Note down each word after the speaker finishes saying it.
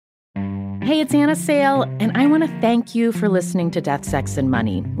Hey, it's Anna Sale, and I want to thank you for listening to Death, Sex, and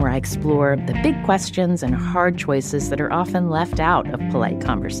Money, where I explore the big questions and hard choices that are often left out of polite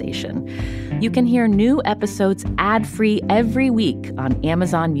conversation. You can hear new episodes ad-free every week on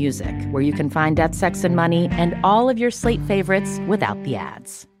Amazon Music, where you can find Death, Sex, and Money and all of your Slate favorites without the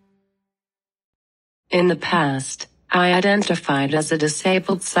ads. In the past, I identified as a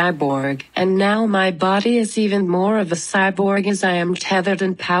disabled cyborg, and now my body is even more of a cyborg as I am tethered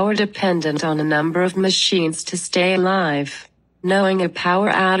and power dependent on a number of machines to stay alive. Knowing a power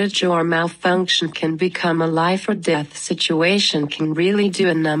outage or malfunction can become a life or death situation can really do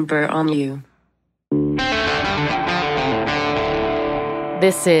a number on you.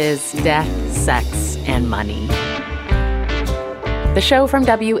 This is Death, Sex, and Money, the show from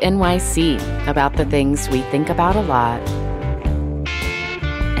WNYC about the things we think about a lot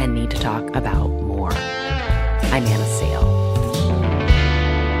and need to talk about more. I'm Anna Sale.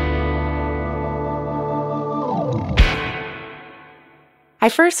 I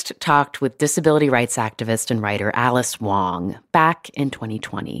first talked with disability rights activist and writer Alice Wong back in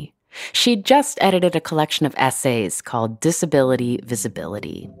 2020. She'd just edited a collection of essays called Disability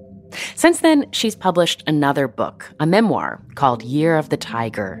Visibility. Since then, she's published another book, a memoir called Year of the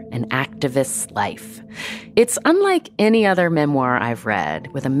Tiger, An Activist's Life. It's unlike any other memoir I've read,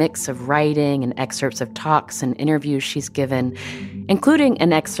 with a mix of writing and excerpts of talks and interviews she's given, including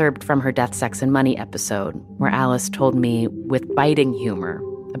an excerpt from her Death, Sex, and Money episode, where Alice told me with biting humor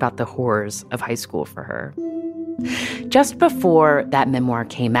about the horrors of high school for her. Just before that memoir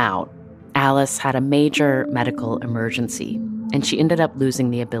came out, Alice had a major medical emergency, and she ended up losing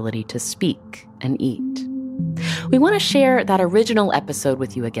the ability to speak and eat. We want to share that original episode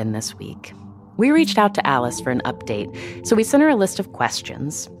with you again this week. We reached out to Alice for an update, so we sent her a list of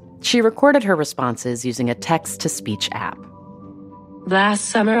questions. She recorded her responses using a text-to-speech app. Last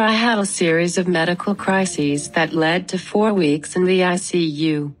summer, I had a series of medical crises that led to 4 weeks in the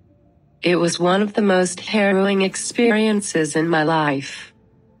ICU. It was one of the most harrowing experiences in my life.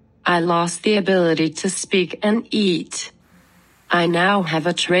 I lost the ability to speak and eat. I now have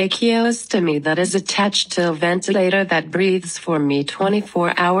a tracheostomy that is attached to a ventilator that breathes for me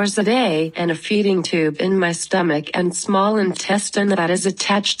 24 hours a day and a feeding tube in my stomach and small intestine that is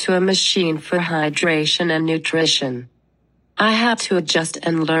attached to a machine for hydration and nutrition. I had to adjust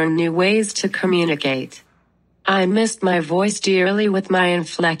and learn new ways to communicate. I missed my voice dearly with my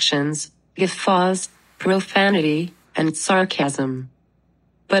inflections, guffaws, profanity, and sarcasm.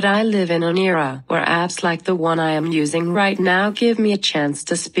 But I live in an era where apps like the one I am using right now give me a chance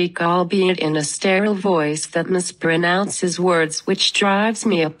to speak, albeit in a sterile voice that mispronounces words, which drives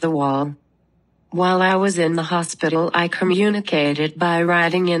me up the wall. While I was in the hospital, I communicated by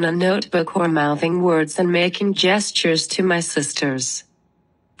writing in a notebook or mouthing words and making gestures to my sisters.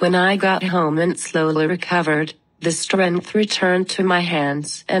 When I got home and slowly recovered, the strength returned to my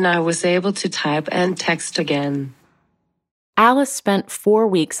hands and I was able to type and text again. Alice spent 4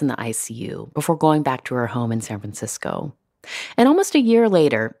 weeks in the ICU before going back to her home in San Francisco. And almost a year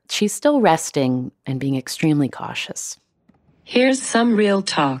later, she's still resting and being extremely cautious. Here's some real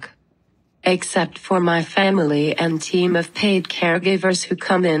talk. Except for my family and team of paid caregivers who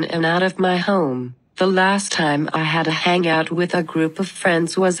come in and out of my home, the last time I had a hangout with a group of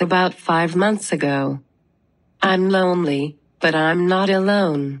friends was about 5 months ago. I'm lonely, but I'm not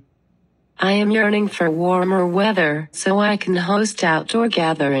alone. I am yearning for warmer weather so I can host outdoor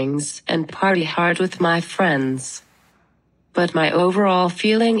gatherings and party hard with my friends. But my overall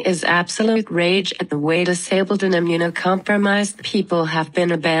feeling is absolute rage at the way disabled and immunocompromised people have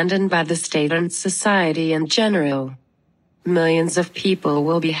been abandoned by the state and society in general. Millions of people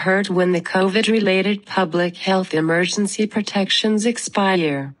will be hurt when the COVID-related public health emergency protections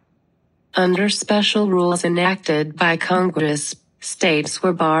expire. Under special rules enacted by Congress, states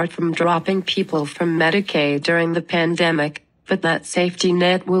were barred from dropping people from Medicaid during the pandemic, but that safety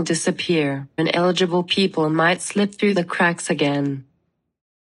net will disappear, and eligible people might slip through the cracks again.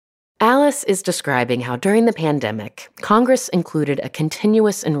 Alice is describing how during the pandemic, Congress included a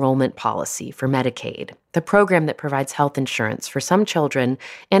continuous enrollment policy for Medicaid, the program that provides health insurance for some children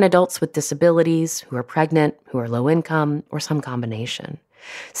and adults with disabilities who are pregnant, who are low income, or some combination.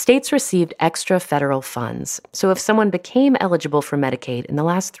 States received extra federal funds, so if someone became eligible for Medicaid in the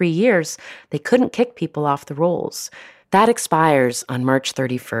last 3 years, they couldn't kick people off the rolls. That expires on March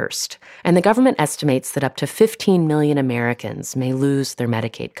 31st, and the government estimates that up to 15 million Americans may lose their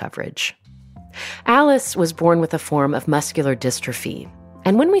Medicaid coverage. Alice was born with a form of muscular dystrophy,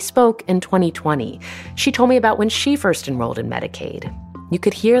 and when we spoke in 2020, she told me about when she first enrolled in Medicaid. You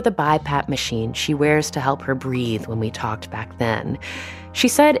could hear the BiPAP machine she wears to help her breathe when we talked back then. She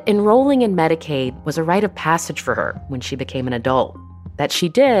said enrolling in Medicaid was a rite of passage for her when she became an adult, that she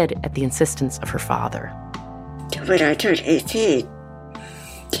did at the insistence of her father. When I turned 18,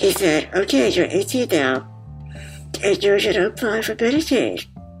 he said, okay, you're 18 now, and you're going to apply for Medicaid.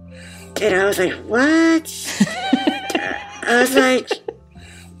 And I was like, what? I was like,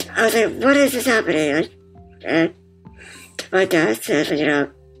 what is this happening? And my dad said,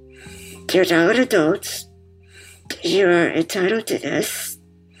 you're now an adult. You are entitled to this.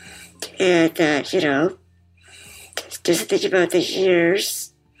 And that, just think about the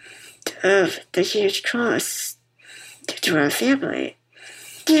years of the huge costs to our family.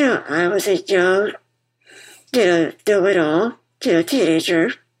 I was a young, know-it-all,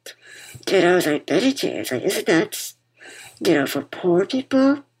 teenager. And I was like, Medicaid, it's like, isn't that, for poor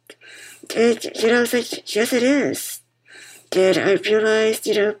people? And, I was like, yes, it is. And I realized,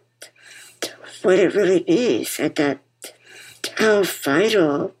 what it really means and that how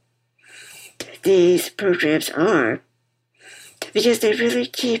vital these programs are because they really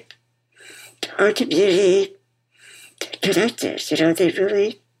keep our community connected. They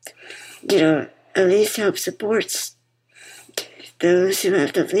really, at least help support those who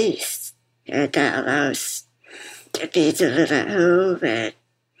have the least. And that allows me to live at home and,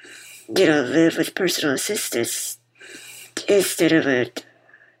 live with personal assistance instead of an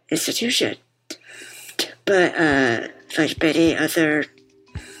institution. But like many other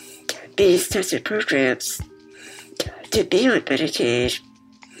means-tested programs, to be on Medicaid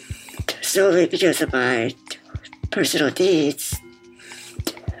solely because of my personal needs,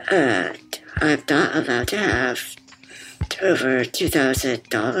 I'm not allowed to have over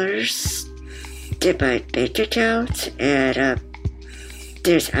 $2,000 in my bank account, and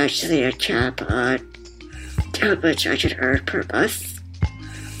there's actually a cap on how much I can earn per month.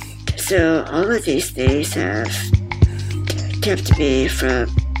 So all of these things have kept me from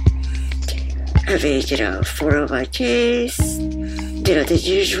having, 401ks, the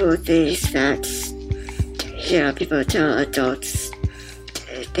usual things that, people tell adults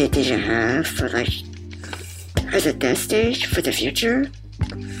they need to have for, as a nest egg for the future.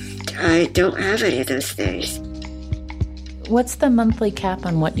 I don't have any of those things. What's the monthly cap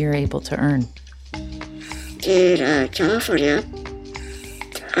on what you're able to earn? In California,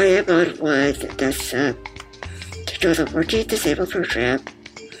 I am on one that's the Working Disabled program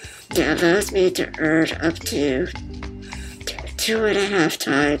that allows me to earn up to 2.5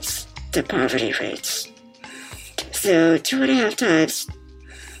 times the poverty rate. So 2.5 times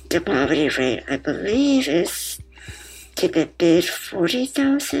the poverty rate, I believe, is in the mid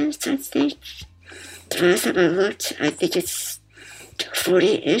 40,000s, I think. The last time I looked, I think it's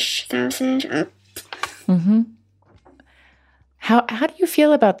 40-ish thousand up. Mm-hmm. How do you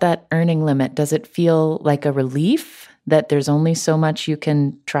feel about that earning limit? Does it feel like a relief that there's only so much you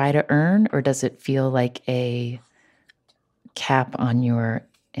can try to earn, or does it feel like a cap on your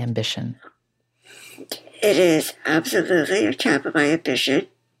ambition? It is absolutely a cap on my ambition.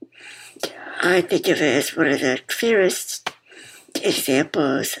 I think of it as one of the clearest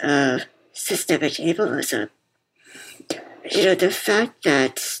examples of systemic ableism. The fact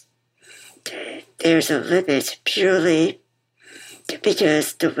that there's a limit purely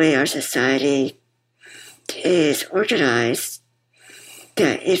because the way our society is organized,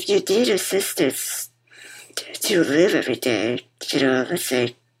 that if you need assistance to live every day, let's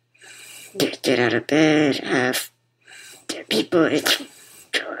say, get out of bed, have people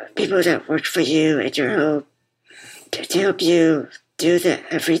that work for you at your home to help you do the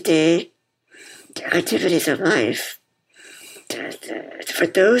everyday activities of life. For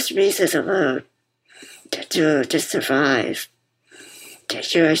those reasons alone, to survive,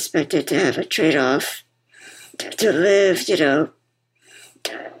 you're expected to have a trade-off to live,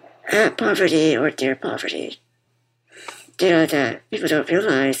 at poverty or near poverty. That people don't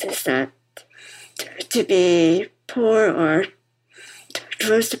realize is that to be poor or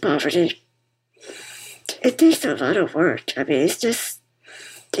close to poverty, it takes a lot of work. I mean, it's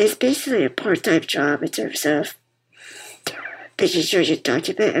basically a part-time job in terms of making sure you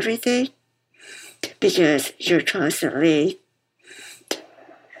document everything, because you're constantly,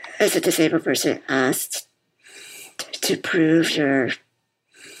 as a disabled person, asked to prove your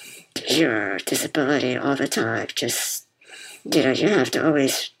disability all the time. Just, you have to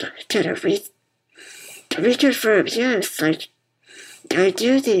always kind of reconfirm, yes, I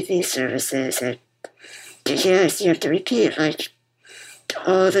do need these services, and yes, you have to repeat,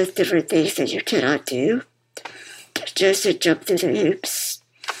 all the different things that you cannot do, just to jump through the hoops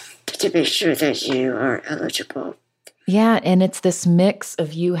to make sure that you are eligible. Yeah, and it's this mix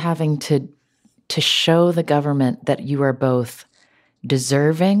of you having to show the government that you are both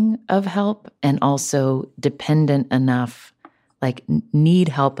deserving of help and also dependent enough, like need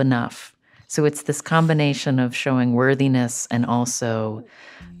help enough. So it's this combination of showing worthiness and also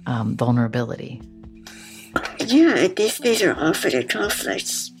vulnerability. Yeah, these are often in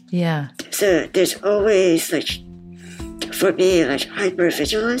conflicts. Yeah. So there's always, like, for me, like,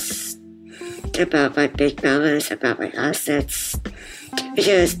 hypervigilance about my bank balance, about my assets.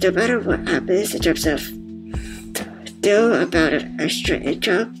 Because no matter what happens in terms of no amount of extra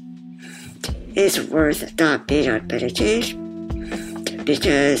income is worth not being on Medicaid.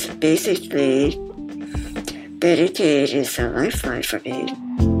 Because basically, Medicaid is a lifeline for me.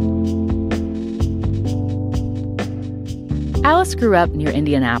 Alice grew up near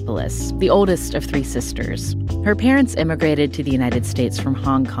Indianapolis, the oldest of three sisters. Her parents immigrated to the United States from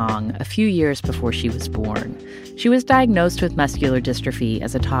Hong Kong a few years before she was born. She was diagnosed with muscular dystrophy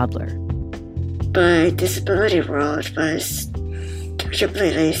as a toddler. My disability world was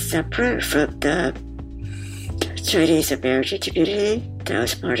completely separate from the Chinese American community that I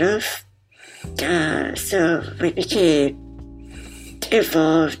was part of. So we became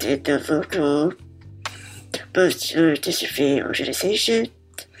involved in the local muscular dystrophy organization.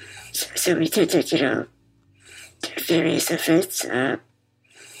 So we attended, various events,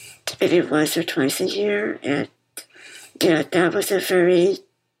 maybe once or twice a year. And, that was a very,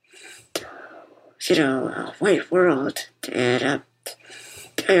 white world. And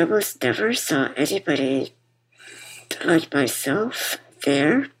I almost never saw anybody like myself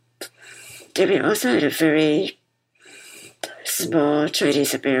there. And we also had a very small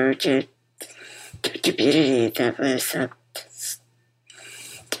Chinese American community that was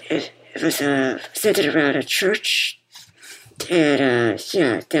it was centered around a church, and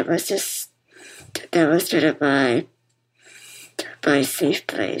that was kind of my safe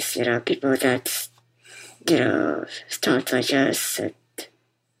place. People that talked like us,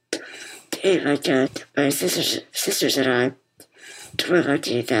 and like my sisters and I were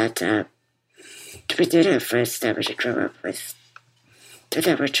lucky that we did have friends that we could grow up with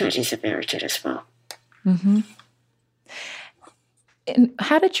that were Chinese American as well. Mm-hmm. And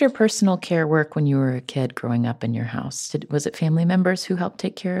how did your personal care work when you were a kid growing up in your house? Was it family members who helped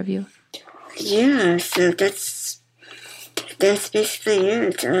take care of you? Yeah, so that's basically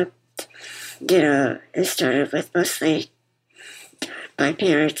it. It started with mostly my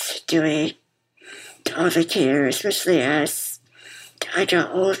parents doing all the care, especially as I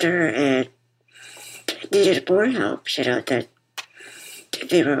got older and needed more help, that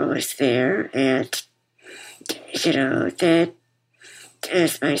they were always there. And, then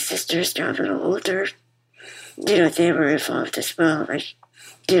as my sisters got a little older, they were involved as well. Like,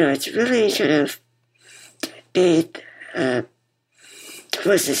 it's really kind of made,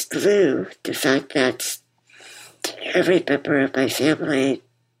 was this glue, the fact that every member of my family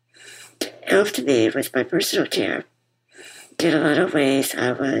helped me with my personal care. In a lot of ways,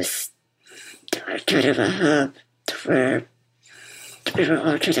 I was kind of a hub where we were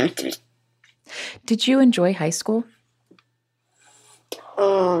all connected. Did you enjoy high school?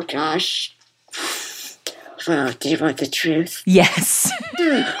 Oh, gosh. Well, do you want the truth? Yes.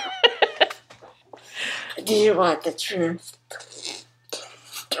 Do you want the truth?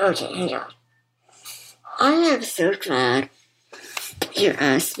 Okay, hang on. I am so glad you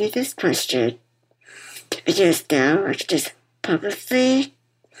asked me this question, because now I can just publicly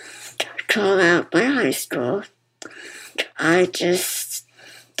call out my high school. I just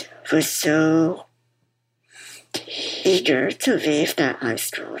was so eager to leave that high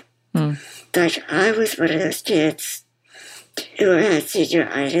school. Like, I was one of those kids who had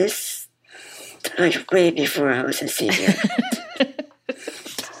senioritis, like, way before I was a senior.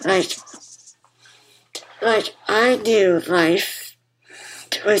 like, I knew life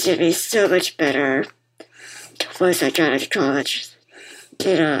was going to be so much better once I got into college.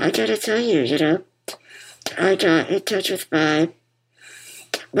 I gotta tell you, I got in touch with my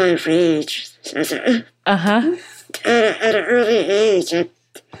rage at an early age, and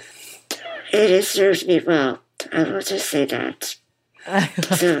it has served me well. I will just say that.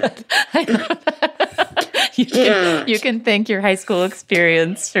 You can thank your high school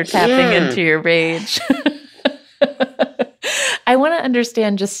experience for tapping into your rage. I want to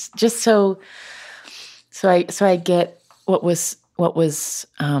understand just so I get what was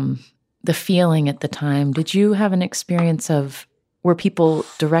the feeling at the time. Did you have an experience of, were people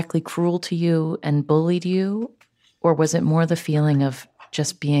directly cruel to you and bullied you, or was it more the feeling of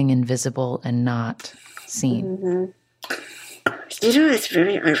just being invisible and not seen? Mm-hmm. It's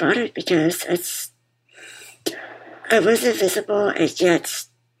very ironic because I was invisible and yet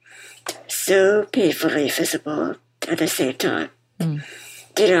so painfully visible at the same time.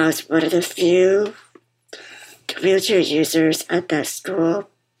 I was one of the few wheelchair users at that school.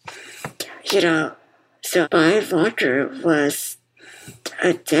 So my locker was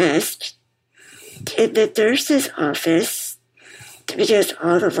a desk in the nurse's office because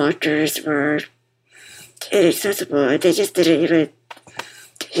all the lockers were inaccessible. They just didn't even,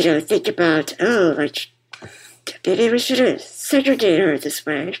 think about, maybe we should have segregated her this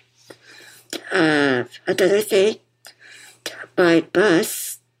way. Another thing, my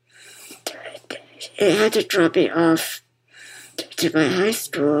bus, it had to drop me off to my high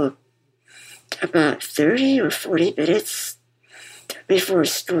school about 30 or 40 minutes before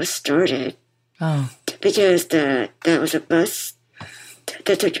school started. Oh. Because that was a bus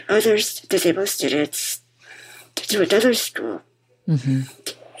that took other disabled students to another school. Mm-hmm.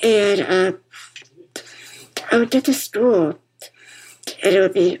 And I would get to school and it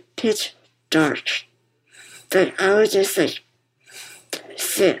would be pitch dark. But I would just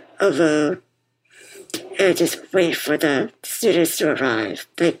sit alone and just wait for the students to arrive.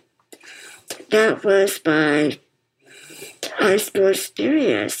 That was my high school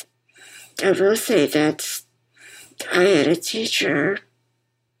experience. I will say that I had a teacher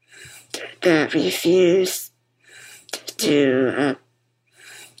that refused to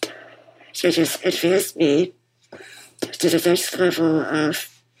just advance me to the next level of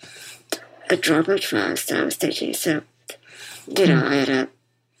a drama class that I was taking. So, I had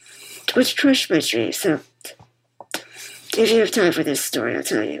which crushed my dream. So, if you have time for this story, I'll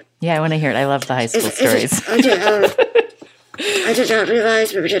tell you. Yeah, I want to hear it. I love the high school stories. I did not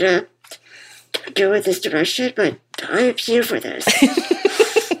realize we were going to go in this direction, but I am here for this.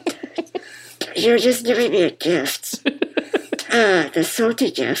 You're just giving me a gift. The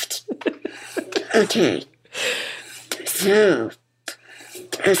salty gift. Okay. So,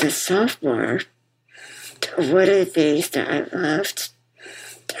 as a sophomore, one of the things that I loved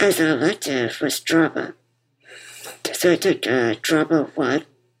as an elective was drama. So I took drama 1,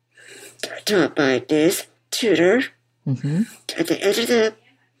 taught by this tutor. Mm-hmm. At the end of the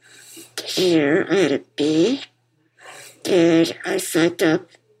year, I had a B, and I signed up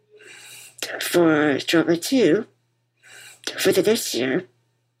for drama 2 for the next year.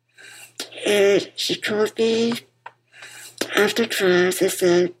 And she called me after class and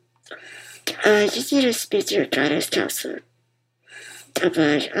said, you need to speak to your guidance counselor. I'm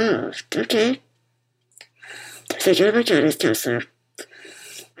like, oh, okay. So I go to my guidance counselor,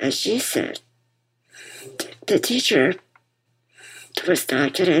 and she said, the teacher was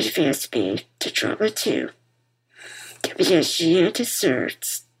not going to advance me to drama 2 because she had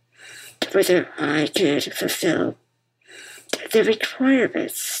concerns whether I could fulfill the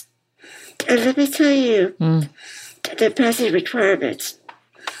requirements. And let me tell you, the passing requirements,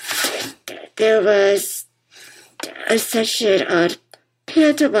 there was a section on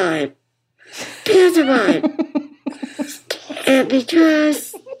pantomime. And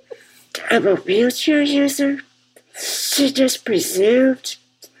because I'm a wheelchair user, she just presumed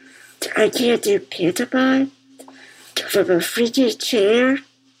I can't do pantomime from a freaking chair.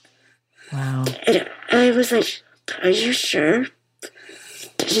 Wow. And I was like, are you sure?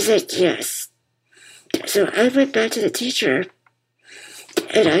 She said, yes. So I went back to the teacher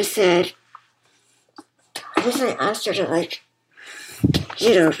and I said, I asked her to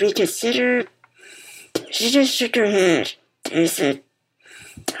reconsider. She just shook her head and said,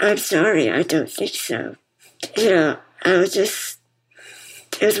 I'm sorry, I don't think so. I was just,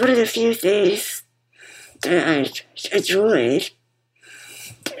 it was one of the few things that I enjoyed.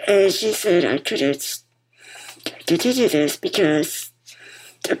 And she said I couldn't continue this because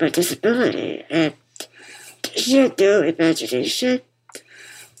of my disability. And she had no imagination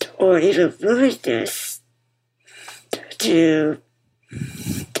or even willingness to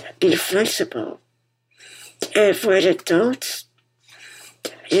be flexible. And for an adult,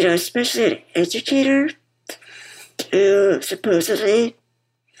 especially an educator who supposedly,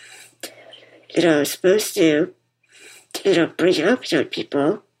 is supposed to, bring up young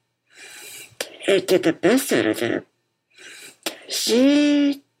people and get the best out of them.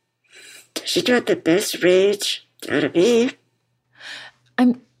 She got the best rage out of me.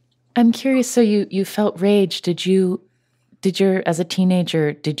 I'm curious. So you felt rage. As a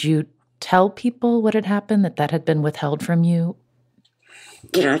teenager, did you tell people what had happened, that had been withheld from you?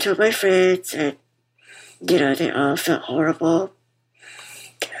 I told my friends, and, they all felt horrible.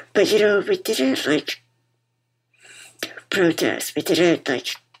 But, we didn't, protest. We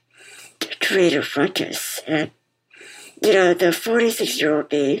didn't, create a ruckus. And, the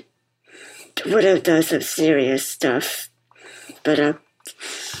 46-year-old me would have done some serious stuff. But, at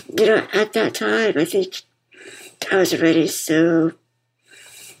that time, I think I was already so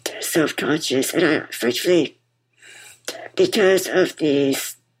self-conscious, and I virtually, because of the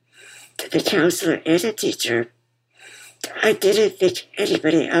counselor and the teacher, I didn't think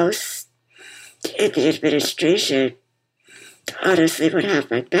anybody else in the administration honestly would have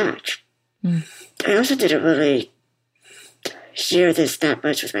my back. I also didn't really share this that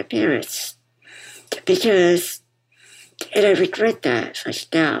much with my parents because, and I regret that like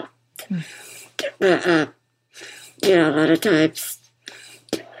now. But a lot of times,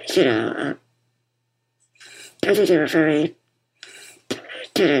 I think they were very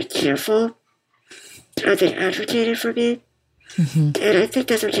kind of careful how they advocated for me. And I think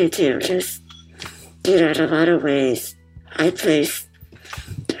that's okay too. Just, in a lot of ways, I place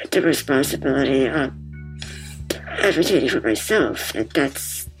the responsibility of advocating for myself. And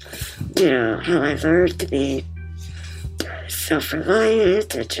that's, how I learned to be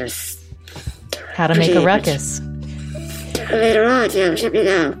self-reliant and just... How to make a ruckus. Later on, look at me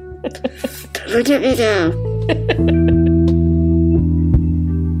now. Look at me now.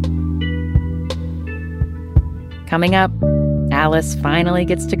 Coming up, Alice finally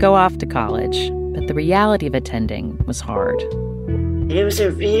gets to go off to college, but the reality of attending was hard. It was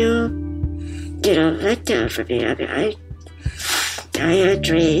a real, letdown for me. I mean, I had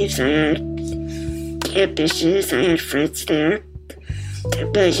dreams, I had ambitions, I had friends there.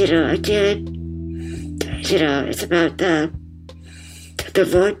 But, again, it's about the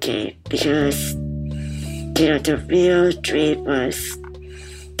long game because, the real dream was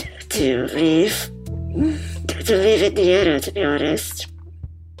to leave Indiana, to be honest.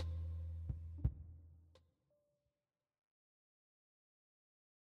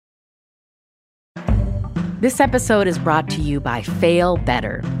 This episode is brought to you by Fail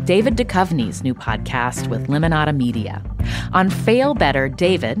Better, David Duchovny's new podcast with Limonada Media. On Fail Better,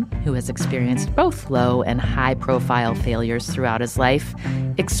 David, who has experienced both low and high-profile failures throughout his life,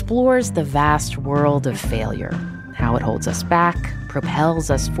 explores the vast world of failure, how it holds us back, propels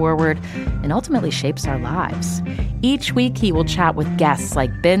us forward, and ultimately shapes our lives. Each week, he will chat with guests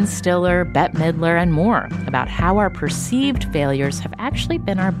like Ben Stiller, Bette Midler, and more about how our perceived failures have actually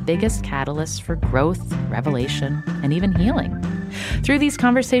been our biggest catalysts for growth, revelation, and even healing. Through these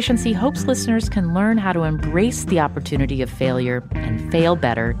conversations, he hopes listeners can learn how to embrace the opportunity of failure and fail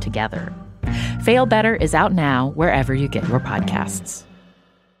better together. Fail Better is out now wherever you get your podcasts.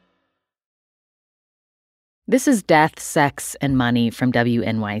 This is Death, Sex, and Money from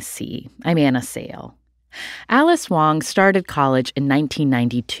WNYC. I'm Anna Sale. Alice Wong started college in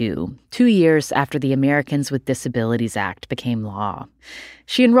 1992, 2 years after the Americans with Disabilities Act became law.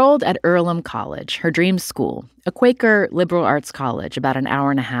 She enrolled at Earlham College, her dream school, a Quaker liberal arts college about an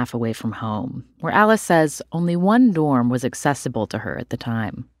hour and a half away from home, where Alice says only one dorm was accessible to her at the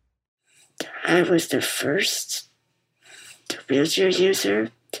time. I was the first wheelchair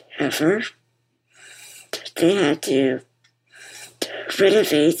user ever. They had to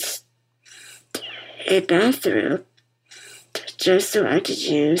renovate a bathroom just so I could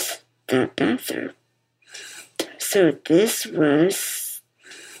use that bathroom. So this was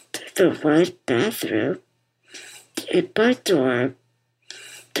the one bathroom in my dorm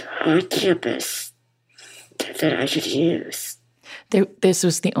on campus that I could use. This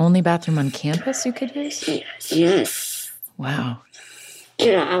was the only bathroom on campus you could use? Yes. Wow.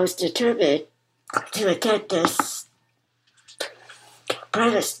 I was determined to attend this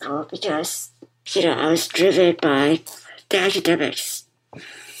private school because, I was driven by the academics.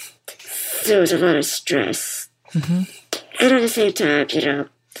 There was a lot of stress. And at the same time,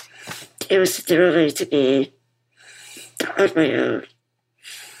 it was thrilling to be on my own.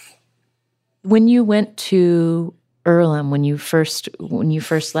 When you went to Earlham, when you first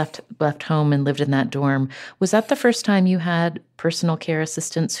left home and lived in that dorm, was that the first time you had personal care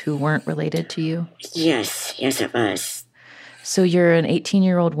assistants who weren't related to you? Yes, it was. So you're an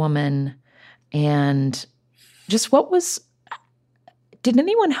 18-year-old woman, and just did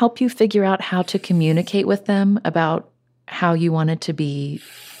anyone help you figure out how to communicate with them about how you wanted to be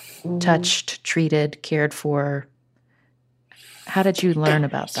touched, treated, cared for? How did you learn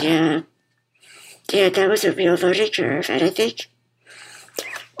about that? Yeah, that was a real learning curve, and I think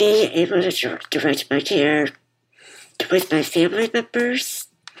being able to direct my care with my family members,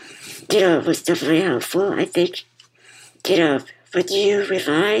 was definitely helpful. I think, when you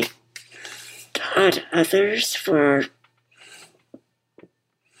rely on others for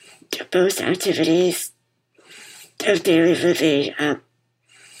most activities of daily living,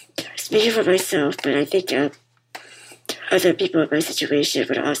 speaking for myself, but I think other people in my situation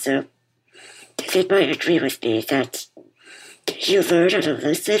would also, they might agree with me that you learn how to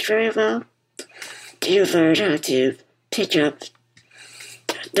listen very well you learn how to pick up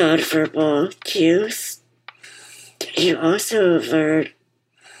nonverbal cues. You also learn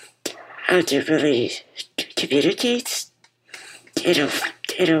how to really communicate in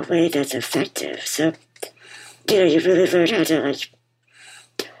a way that's effective. So, you really learn how to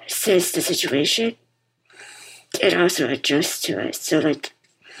sense the situation and also adjust to it. So,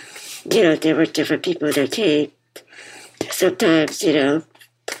 there were different people that came. Sometimes, I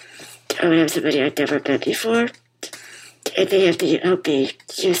would have somebody I'd never met before, and they have to help me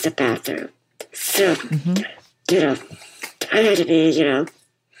use the bathroom. So, I had to be,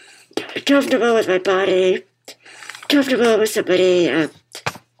 comfortable with my body, comfortable with somebody,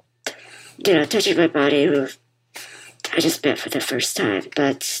 touching my body who I just met for the first time.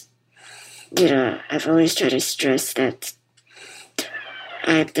 But, I've always tried to stress that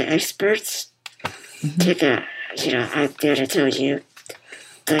I'm the expert, and that, I'm there to tell you,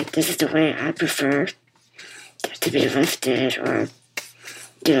 this is the way I prefer to be lifted, or,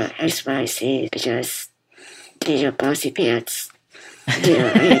 X, Y, Z, because, bossy pants,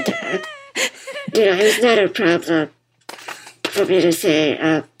 and, it's not a problem for me to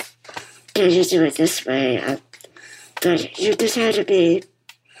say, you do it this way, but you just have to be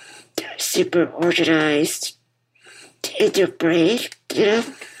super organized in your brain,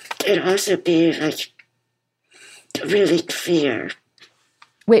 and also be, really clear.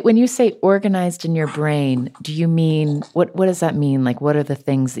 Wait, when you say organized in your brain, do you mean, what does that mean? What are the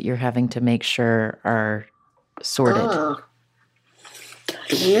things that you're having to make sure are sorted? Oh,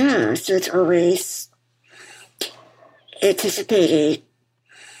 yeah, so it's always anticipating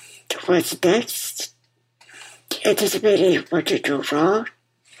what's next, anticipating what could go wrong.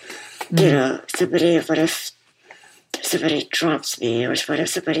 What if somebody drops me, or what if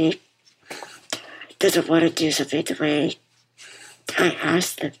somebody doesn't want to do something the way I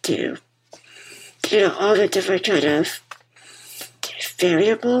asked them to. All the different kind of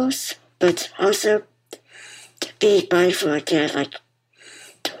variables, but also be mindful again,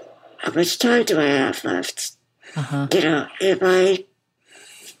 how much time do I have left? Am I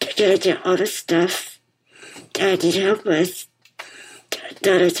going to get all the stuff that I need help with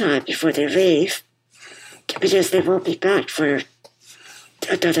done in time before they leave? Because they won't be back for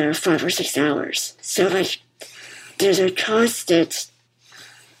another 5 or 6 hours. So, there's a constant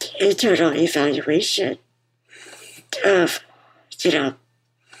internal evaluation of,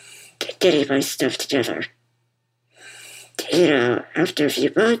 getting my stuff together. After a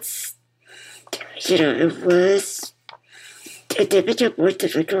few months, it did become more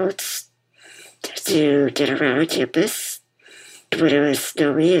difficult to get around campus when it was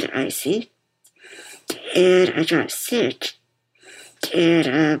snowy and icy. And I got sick.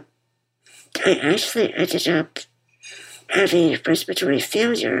 And I actually ended up having respiratory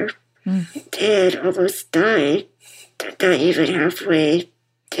failure and almost died, not even halfway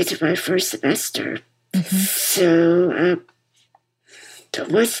into my first semester. So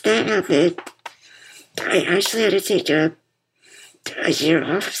once that happened, I actually had to take a year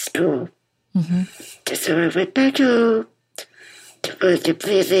off of school. So I went back home, was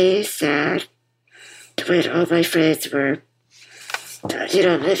completely sad when all my friends were,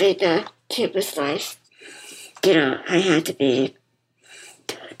 living the campus life. I had to be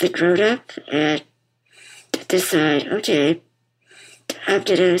the grown-up and decide, okay, I'm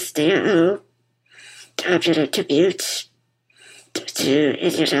going to stay at home. I'm going to commute to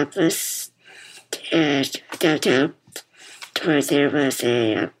Indianapolis and downtown, where there was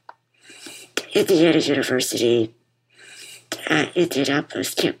a Indiana University at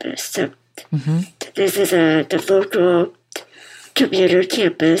Indianapolis campus. So this is the local commuter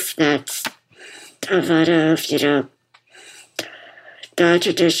campus that's a lot of,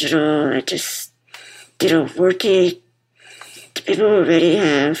 non-traditional and just, working people who already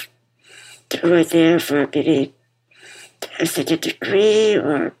have, who are there for maybe a second degree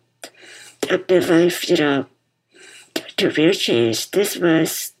or a midlife, career change. This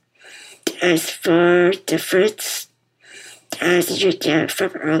was as far different as you get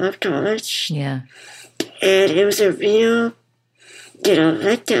from early college. Yeah. And it was a real,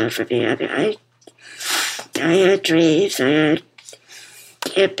 letdown for me. I mean, I had dreams, I had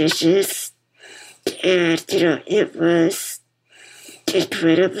ambitions, and, it was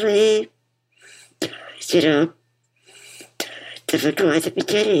incredibly, difficult at the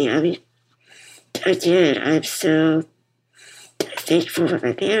beginning. I mean, again, I'm so thankful for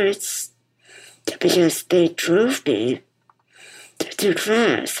my parents because they drove me to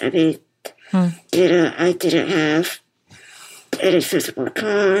class. I mean, I didn't have an accessible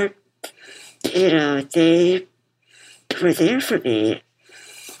car. They were there for me.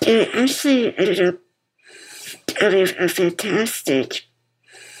 And it actually ended up a fantastic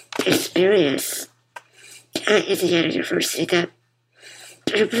experience at Indiana University that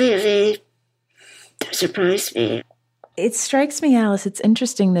completely surprised me. It strikes me, Alice, it's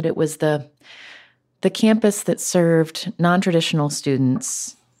interesting that it was the campus that served non-traditional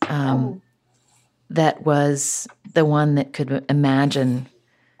students that was the one that could imagine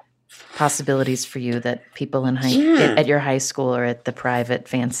possibilities for you that people in at your high school or at the private,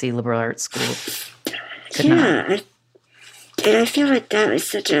 fancy liberal arts school could not. And I feel like that was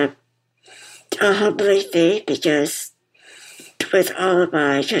such a humbling thing, because with all of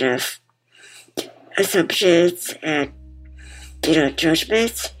my kind of assumptions and,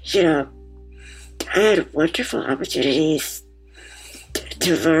 judgments, I had wonderful opportunities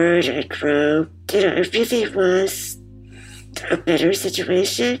to learn and grow. It really was a better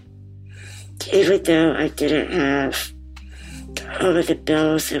situation, even though I didn't have all of the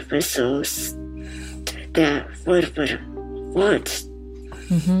bells and whistles that one would want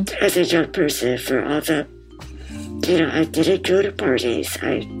as a young person. For all the, I didn't go to parties.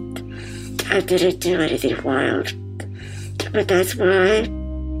 I didn't do anything wild. But that's why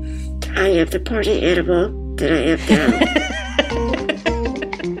I am the party animal that I am now.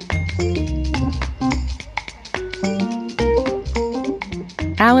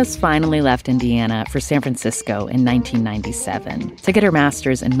 Alice finally left Indiana for San Francisco in 1997 to get her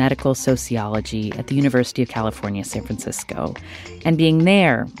master's in medical sociology at the University of California, San Francisco. And being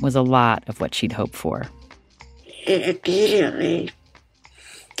there was a lot of what she'd hoped for. It immediately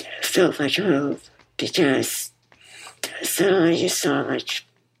felt like home, because suddenly you saw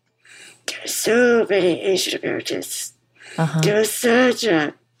so many Asian Americans. It was such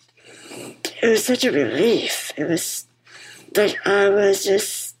a relief. It was like I was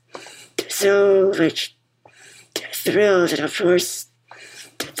just so thrilled, and of course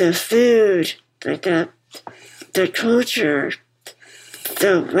the food, the culture,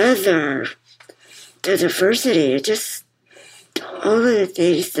 the weather, the diversity, just all of the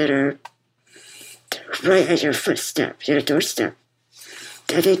things that are right at your doorstep.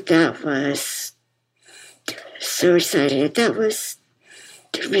 I think that was so exciting. And that was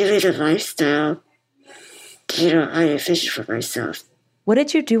really the lifestyle, I envisioned for myself. What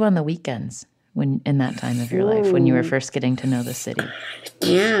did you do on the weekends in that time of your life, when you were first getting to know the city?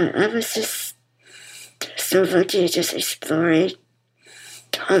 Yeah, I was just so lucky, just exploring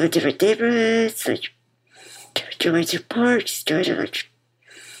all the different neighborhoods, going to parks, going to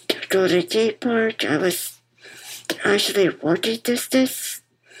Golden Gate Park. I was actually walking distance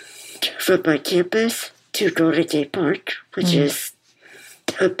from my campus to Golden Gate Park, which is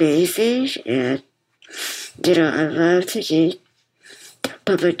amazing. And, I love taking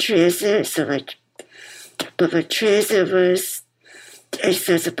public transit. So, public transit was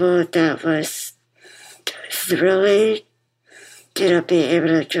accessible. That was thrilling. Being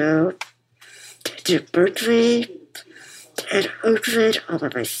able to go to Berkeley and Oakland all by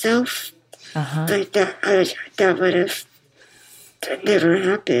myself. That would have never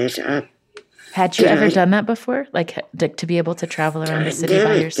happened. Had you ever done that before? To be able to travel around the city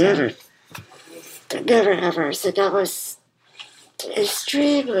by yourself? Never ever. So that was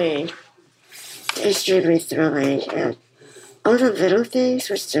extremely, extremely thrilling. And all the little things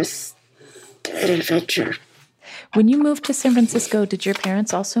was just an adventure. When you moved to San Francisco, did your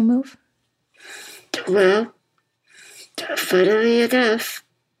parents also move? Well, funnily enough,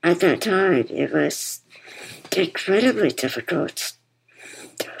 at that time, it was incredibly difficult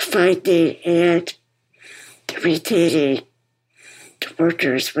finding and retaining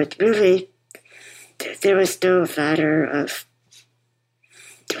workers. But really, there was no ladder of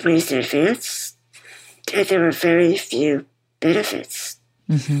ways to advance, and there were very few benefits.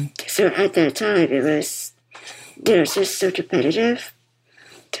 So at that time, it was, it's just so competitive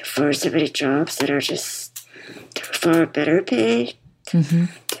for so many jobs that are just far better paid.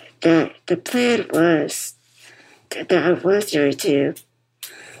 That the plan was that I was going to,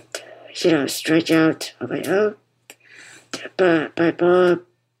 strike out on my own. But my mom,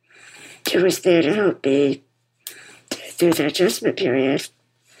 who was there to help me through the adjustment period,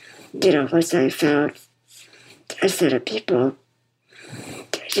 once I found a set of people,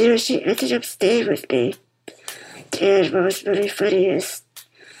 she ended up staying with me. And what was really funny is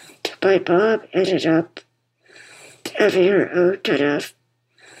my mom ended up having her own kind of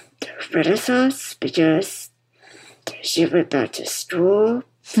renaissance, because she went back to school.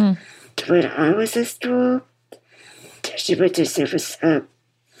 When I was in school, she went to San Francisco.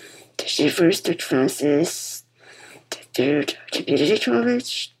 She first took classes through community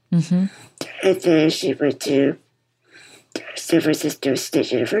college, and then she went to San Francisco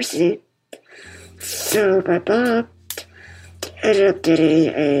State University, So my mom ended up getting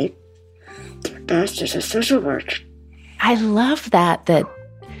a master's of social work. I love that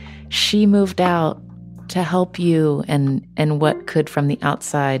she moved out to help you, and what could from the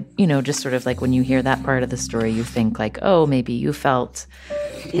outside, just sort of like when you hear that part of the story, you think like, oh, maybe you felt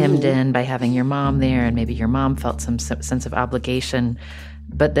hemmed in by having your mom there, and maybe your mom felt some sense of obligation,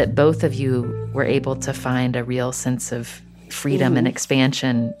 but that both of you were able to find a real sense of freedom and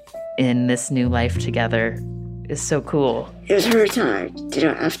expansion in this new life together is so cool. It was her time,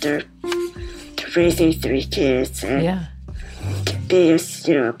 after raising 3 kids and being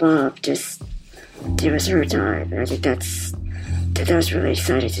a mom, just it was her time. And I think that was really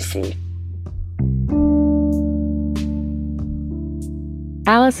exciting to see.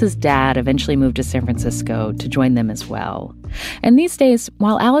 Alice's dad eventually moved to San Francisco to join them as well. And these days,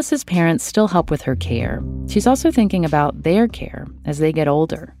 while Alice's parents still help with her care, she's also thinking about their care as they get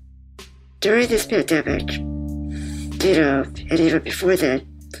older. During this pandemic, and even before that,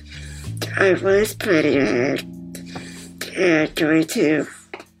 I was planning ahead and going to,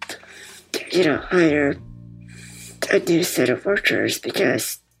 hire a new set of workers,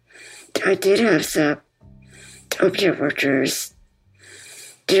 because I did have some home care workers,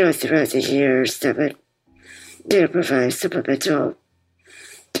 throughout the years that would, provide supplemental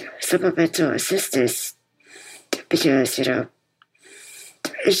assistance, because, it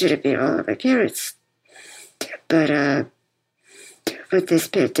shouldn't be all of my parents. But with this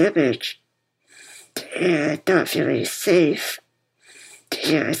pandemic and not feeling safe,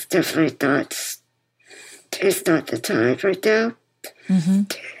 it's definitely not, it's not the time right now. Mm-hmm.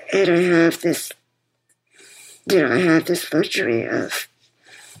 And I have this, luxury of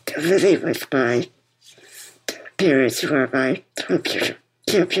living with my parents, who are my home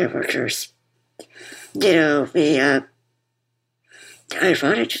care workers.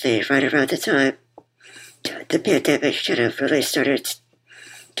 Ironically, right around the time the pandemic kind of really started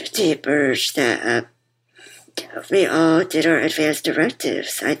to emerge, that we all did our advanced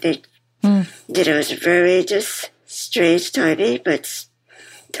directives. I think, it's very just strange timing, but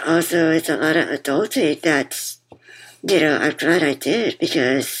also it's a lot of adulting that, I'm glad I did,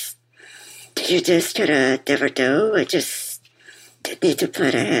 because you just kind of never know. I just need to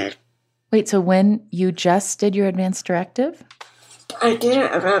plan ahead. Wait, so when you just did your advanced directive? I did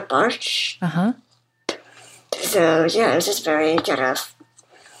it around March. Uh-huh. So, it was just very kind of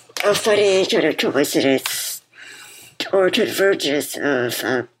a funny kind of coincidence or convergence of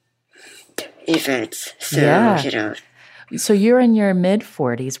events. So, So you're in your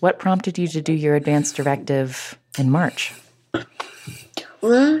mid-40s. What prompted you to do your advanced directive in March?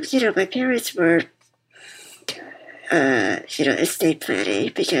 Well, my parents were, estate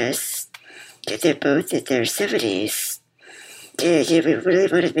planning, because they're both in their 70s. And we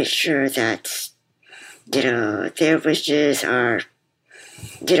really want to make sure that, their wishes are,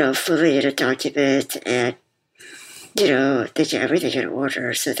 fully in a document, and, they get everything in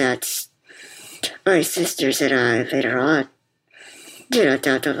order, so that my sisters and I later on,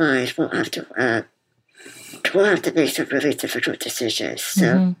 down the line, we'll have to make some really difficult decisions.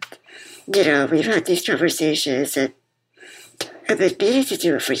 So, we've had these conversations, and I've been meaning to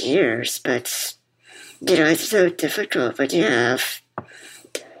do it for years, but, it's so difficult when you have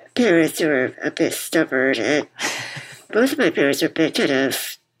parents who are a bit stubborn, and both of my parents are a bit kind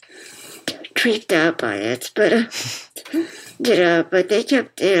of creeped out by it, but, but they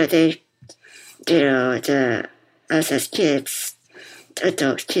kept, us as kids,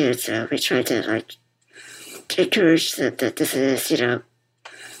 adult kids, we try to, encourage them that this is,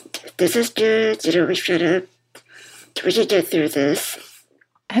 this is good, we can get through this.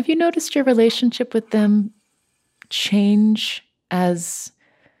 Have you noticed your relationship with them change as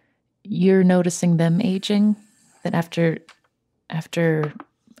you're noticing them aging? That after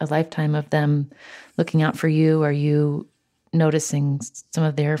a lifetime of them looking out for you, are you noticing some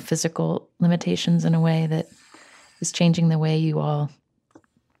of their physical limitations in a way that is changing the way you all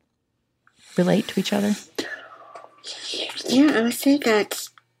relate to each other? Yeah, I would say that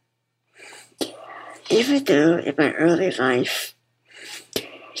even though in my early life,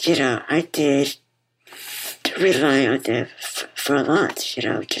 I did rely on them for a lot,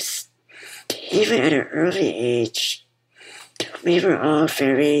 just even at an early age, we were all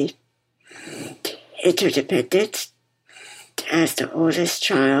very interdependent. As the oldest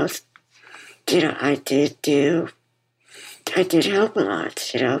child, I did help a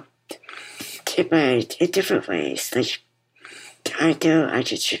lot, in different ways. Like, I know I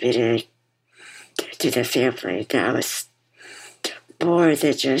contributed to the family, that I was more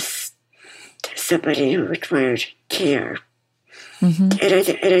than just somebody who required care. Mm-hmm. And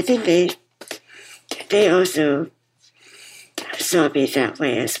I think they also saw me that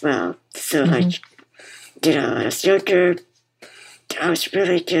way as well. So, like, when I was younger, I was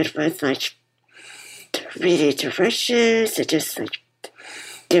really good with, like, reading directions and just, like,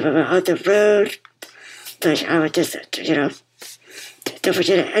 when we were on the road, like, I would just, don't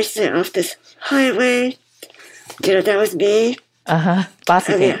forget to exit off this highway. That was me.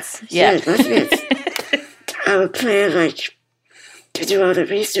 Bossy pants. Yeah. Bossy pants. I would plan, like, to do all the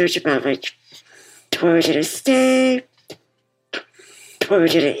research about, like, where we're going to stay, where we're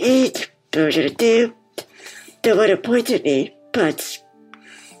going to eat, what we're going to do. No one appointed me, but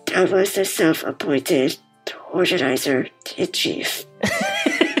I was a self-appointed organizer-in-chief.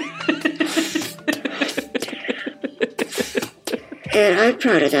 And I'm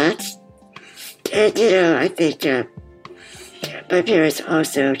proud of that. And, I think my parents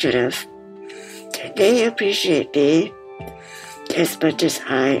also they appreciate me as much as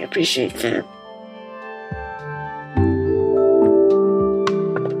I appreciate them.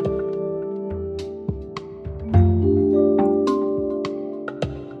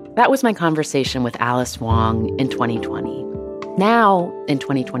 That was my conversation with Alice Wong in 2020. Now, in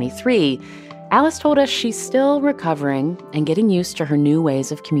 2023, Alice told us she's still recovering and getting used to her new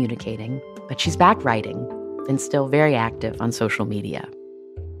ways of communicating, but she's back writing and still very active on social media.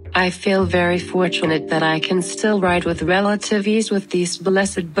 I feel very fortunate that I can still write with relative ease with these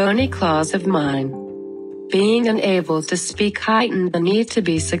blessed bony claws of mine. Being unable to speak heightened the need to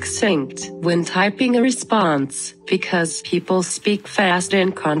be succinct when typing a response, because people speak fast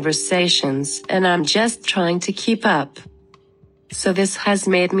in conversations and I'm just trying to keep up. So this has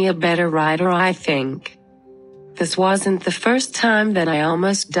made me a better writer, I think. This wasn't the first time that I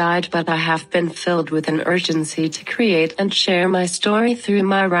almost died, but I have been filled with an urgency to create and share my story through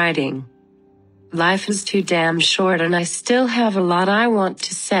my writing. Life is too damn short and I still have a lot I want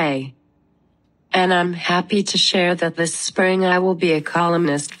to say. And I'm happy to share that this spring I will be a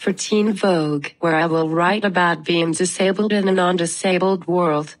columnist for Teen Vogue, where I will write about being disabled in a non-disabled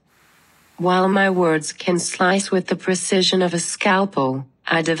world. While my words can slice with the precision of a scalpel,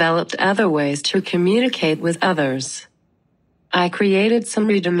 I developed other ways to communicate with others. I created some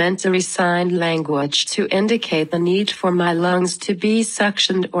rudimentary sign language to indicate the need for my lungs to be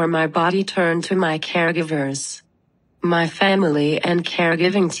suctioned or my body turned to my caregivers. My family and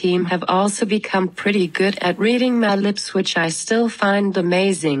caregiving team have also become pretty good at reading my lips, which I still find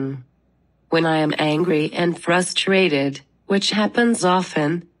amazing. When I am angry and frustrated, which happens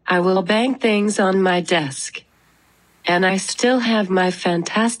often, I will bang things on my desk. And I still have my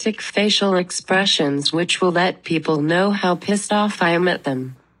fantastic facial expressions, which will let people know how pissed off I am at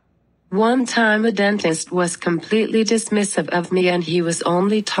them. One time a dentist was completely dismissive of me and he was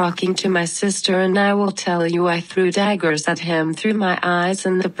only talking to my sister, and I will tell you I threw daggers at him through my eyes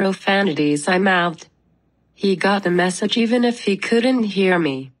and the profanities I mouthed. He got the message even if he couldn't hear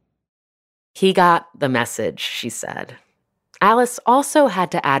me. He got the message, she said. Alice also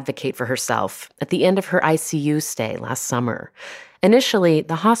had to advocate for herself at the end of her ICU stay last summer. Initially,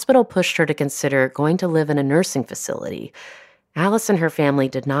 the hospital pushed her to consider going to live in a nursing facility. Alice and her family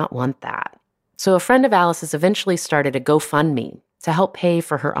did not want that. So a friend of Alice's eventually started a GoFundMe to help pay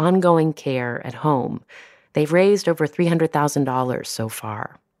for her ongoing care at home. They've raised over $300,000 so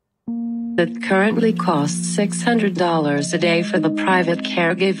far. It currently costs $600 a day for the private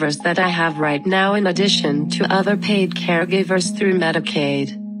caregivers that I have right now, in addition to other paid caregivers through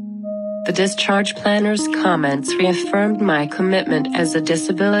Medicaid. The discharge planner's comments reaffirmed my commitment as a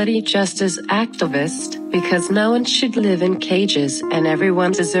disability justice activist, because no one should live in cages and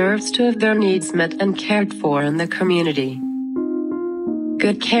everyone deserves to have their needs met and cared for in the community.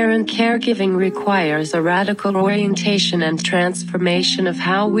 Good care and caregiving requires a radical orientation and transformation of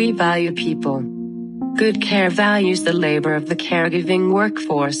how we value people. Good care values the labor of the caregiving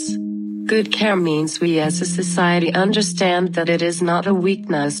workforce. Good care means we as a society understand that it is not a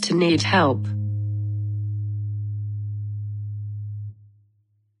weakness to need help.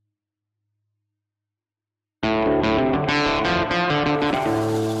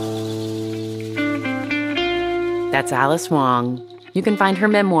 That's Alice Wong. You can find her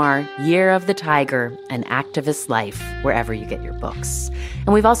memoir, Year of the Tiger, An Activist's Life, wherever you get your books.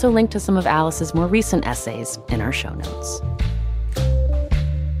 And we've also linked to some of Alice's more recent essays in our show notes.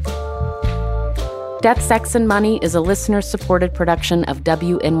 Death, Sex, and Money is a listener-supported production of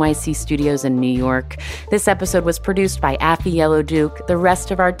WNYC Studios in New York. This episode was produced by Affy Yellow Duke. The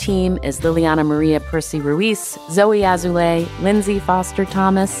rest of our team is Liliana Maria Percy Ruiz, Zoe Azulay, Lindsay Foster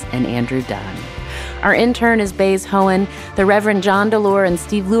Thomas, and Andrew Dunn. Our intern is Baze Hohen. The Reverend John Delore and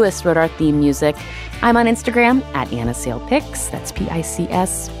Steve Lewis wrote our theme music. I'm on Instagram at Anna Sale Pics, that's Pics.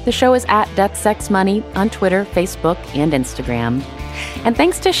 The show is at Death, Sex, Money on Twitter, Facebook, and Instagram. And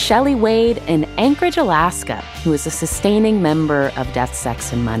thanks to Shelley Wade in Anchorage, Alaska, who is a sustaining member of Death,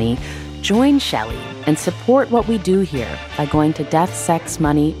 Sex, and Money. Join Shelley and support what we do here by going to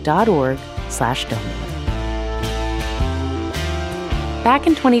deathsexmoney.org/donate. Back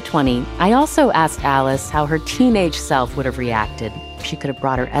in 2020, I also asked Alice how her teenage self would have reacted if she could have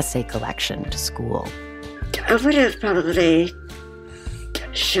brought her essay collection to school. I would have probably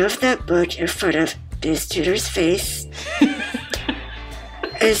shoved that book in front of this tutor's face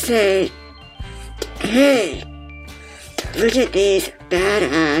and say, hey, look at these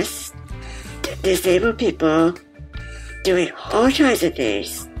badass disabled people doing all kinds of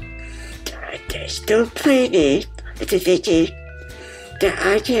things. Don't play me into thinking that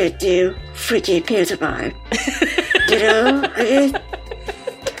I can't do freaking pantomime. You know?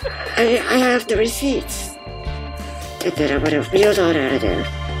 I have the receipts. And then I would have wheeled on out of there.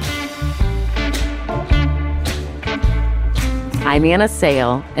 I'm Anna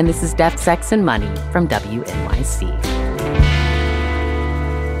Sale, and this is Death, Sex, and Money from WNYC.